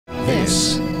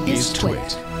This is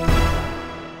TWiT.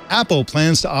 Apple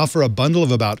plans to offer a bundle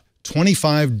of about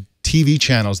 25 TV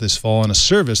channels this fall on a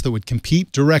service that would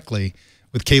compete directly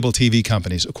with cable TV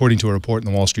companies, according to a report in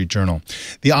the Wall Street Journal.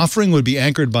 The offering would be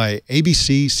anchored by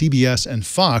ABC, CBS, and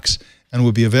Fox, and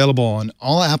would be available on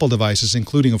all Apple devices,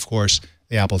 including, of course,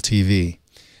 the Apple TV.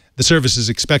 The service is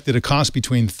expected to cost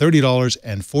between $30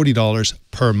 and $40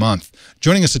 per month.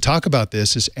 Joining us to talk about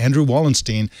this is Andrew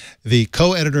Wallenstein, the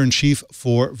co-editor-in-chief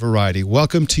for Variety.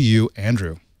 Welcome to you,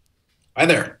 Andrew. Hi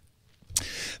there.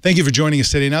 Thank you for joining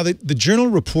us today. Now, the Journal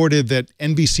reported that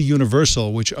NBC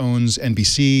Universal, which owns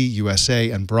NBC, USA,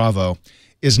 and Bravo,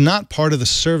 is not part of the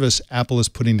service Apple is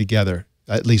putting together,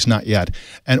 at least not yet.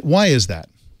 And why is that?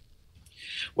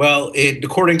 Well,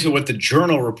 according to what the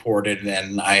Journal reported,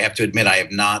 and I have to admit I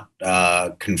have not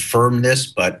confirmed this,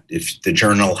 but if the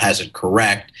Journal has it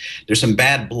correct, there's some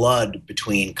bad blood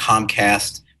between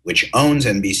Comcast, which owns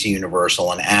NBC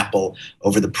Universal, and Apple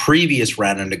over the previous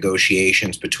round of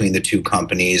negotiations between the two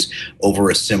companies over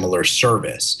a similar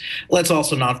service. Let's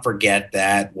also not forget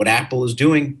that what Apple is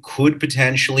doing could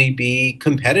potentially be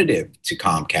competitive to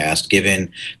Comcast,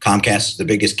 given Comcast is the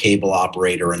biggest cable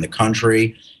operator in the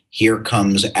country. Here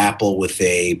comes Apple with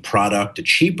a product, a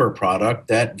cheaper product,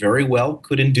 that very well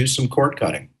could induce some cord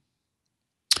cutting.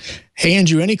 Hey,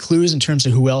 Andrew, any clues in terms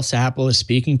of who else Apple is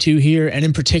speaking to here? And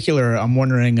in particular, I'm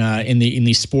wondering in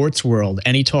the sports world,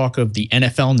 any talk of the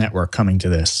NFL network coming to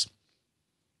this?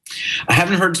 I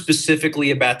haven't heard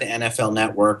specifically about the NFL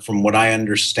network. From what I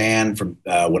understand, from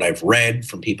what I've read,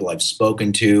 from people I've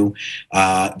spoken to,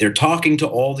 they're talking to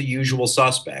all the usual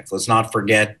suspects. Let's not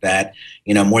forget that,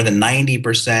 more than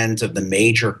 90% of the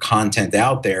major content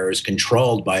out there is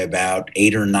controlled by about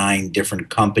 8 or 9 different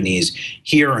companies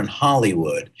here in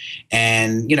Hollywood.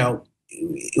 And,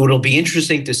 what'll be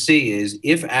interesting to see is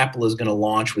if Apple is going to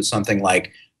launch with something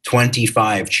like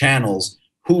 25 channels,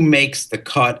 who makes the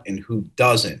cut and who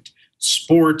doesn't.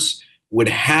 Sports would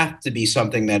have to be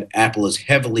something that Apple is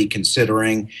heavily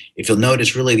considering. If you'll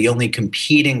notice, really the only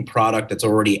competing product that's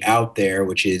already out there,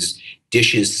 which is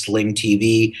Dish's Sling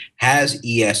TV, has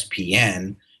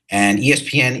ESPN. And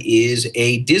ESPN is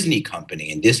a Disney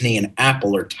company, and Disney and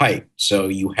Apple are tight. So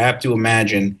you have to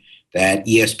imagine that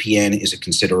ESPN is a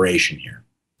consideration here.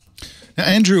 Now,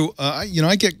 Andrew,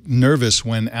 I get nervous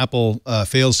when Apple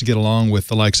fails to get along with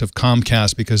the likes of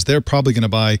Comcast, because they're probably going to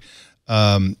buy,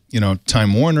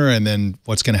 Time Warner, and then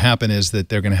what's going to happen is that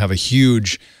they're going to have a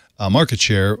huge market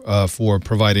share for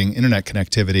providing internet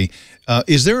connectivity.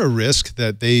 Is there a risk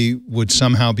that they would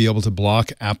somehow be able to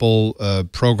block Apple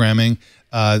programming,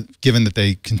 given that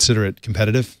they consider it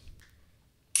competitive?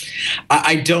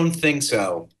 I don't think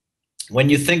so. When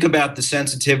you think about the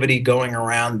sensitivity going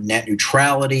around net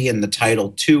neutrality and the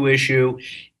Title II issue,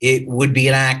 it would be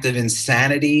an act of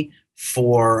insanity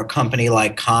for a company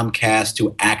like Comcast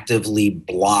to actively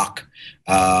block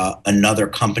another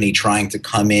company trying to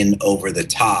come in over the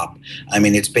top. I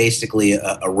mean, it's basically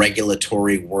a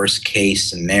regulatory worst case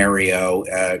scenario.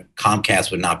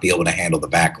 Comcast would not be able to handle the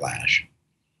backlash.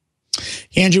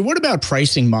 Andrew, what about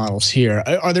pricing models here?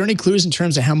 Are there any clues in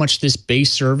terms of how much this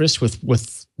base service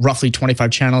with roughly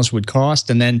 25 channels would cost?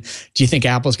 And then do you think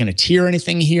Apple's going to tier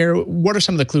anything here? What are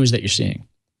some of the clues that you're seeing?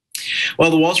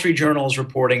 Well, the Wall Street Journal is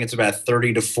reporting it's about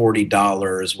 $30 to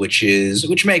 $40,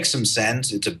 which makes some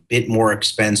sense. It's a bit more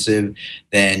expensive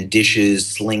than Dish's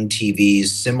Sling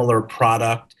TV's similar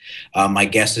product. My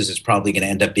guess is it's probably going to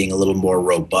end up being a little more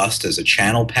robust as a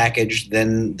channel package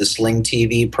than the Sling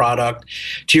TV product.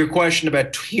 To your question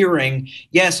about tiering,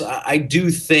 yes, I do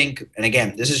think, and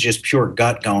again, this is just pure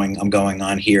gut going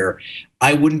on here,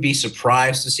 I wouldn't be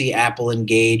surprised to see Apple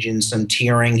engage in some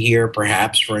tiering here,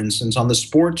 perhaps, for instance, on the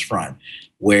sports front,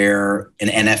 where an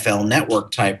NFL network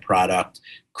type product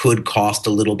could cost a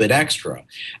little bit extra.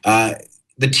 The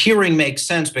tiering makes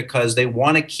sense because they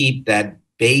want to keep that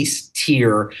base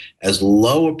tier as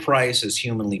low a price as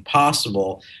humanly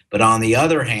possible. But on the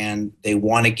other hand, they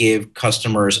want to give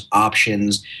customers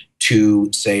options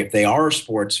to, say, if they are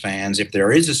sports fans, if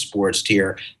there is a sports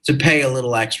tier, to pay a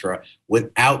little extra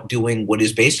without doing what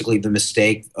is basically the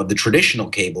mistake of the traditional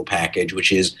cable package,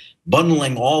 which is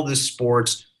bundling all this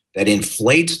sports that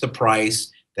inflates the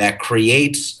price, that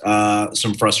creates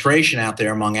some frustration out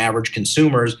there among average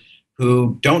consumers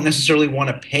who don't necessarily want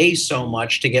to pay so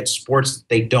much to get sports that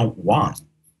they don't want.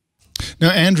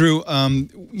 Now, Andrew,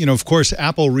 of course,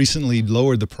 Apple recently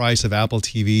lowered the price of Apple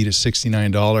TV to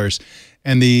 $69.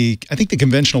 And I think the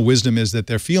conventional wisdom is that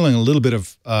they're feeling a little bit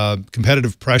of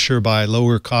competitive pressure by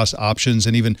lower cost options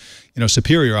and even,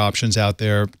 superior options out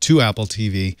there to Apple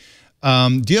TV.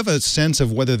 Do you have a sense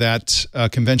of whether that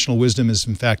conventional wisdom is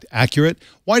in fact accurate?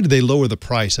 Why did they lower the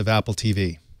price of Apple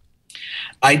TV?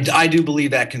 I do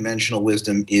believe that conventional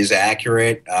wisdom is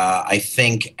accurate. I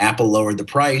think Apple lowered the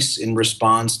price in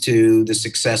response to the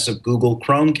success of Google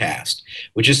Chromecast,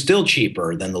 which is still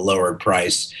cheaper than the lowered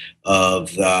price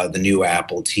of the new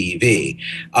Apple TV.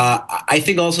 I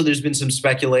think also there's been some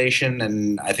speculation,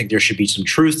 and I think there should be some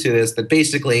truth to this, that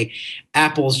basically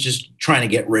Apple's just trying to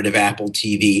get rid of Apple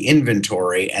TV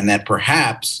inventory, and that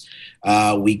perhaps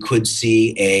we could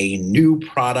see a new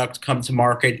product come to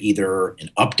market, either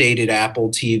an updated Apple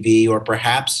TV, or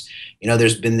perhaps,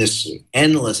 there's been this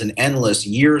endless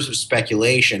years of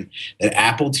speculation that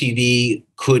Apple TV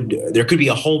there could be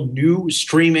a whole new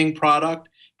streaming product,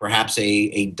 perhaps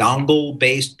a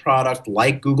dongle-based product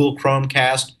like Google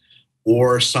Chromecast,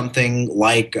 or something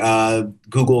like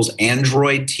Google's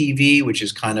Android TV, which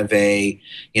is kind of a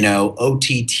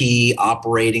OTT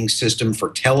operating system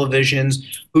for televisions.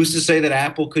 Who's to say that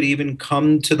Apple could even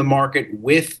come to the market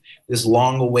with this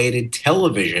long-awaited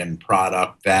television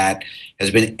product that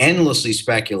has been endlessly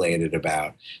speculated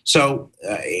about? So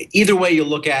either way you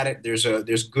look at it,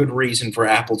 there's good reason for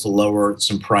Apple to lower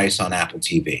some price on Apple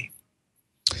TV.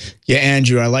 Yeah,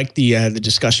 Andrew, I like the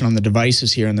discussion on the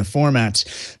devices here and the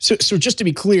formats. So just to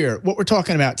be clear, what we're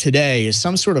talking about today is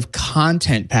some sort of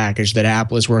content package that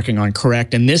Apple is working on,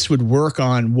 correct? And this would work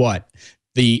on what?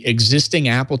 The existing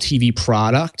Apple TV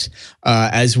product,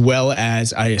 as well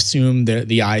as, I assume, the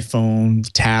iPhone,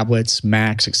 tablets,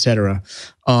 Macs, etc.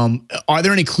 Are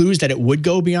there any clues that it would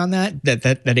go beyond that?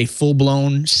 That a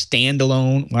full-blown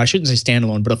standalone, well, I shouldn't say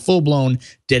standalone, but a full-blown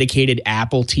dedicated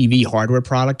Apple TV hardware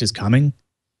product is coming?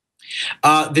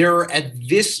 There, at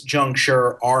this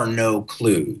juncture, are no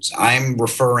clues. I'm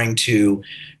referring to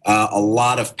a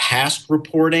lot of past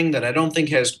reporting that I don't think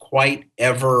has quite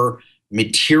ever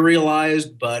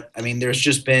materialized, but I mean, there's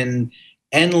just been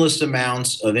endless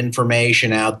amounts of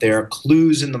information out there,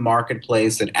 clues in the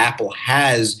marketplace that Apple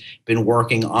has been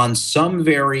working on some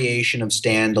variation of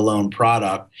standalone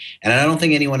product. And I don't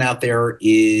think anyone out there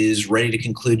is ready to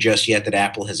conclude just yet that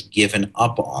Apple has given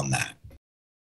up on that.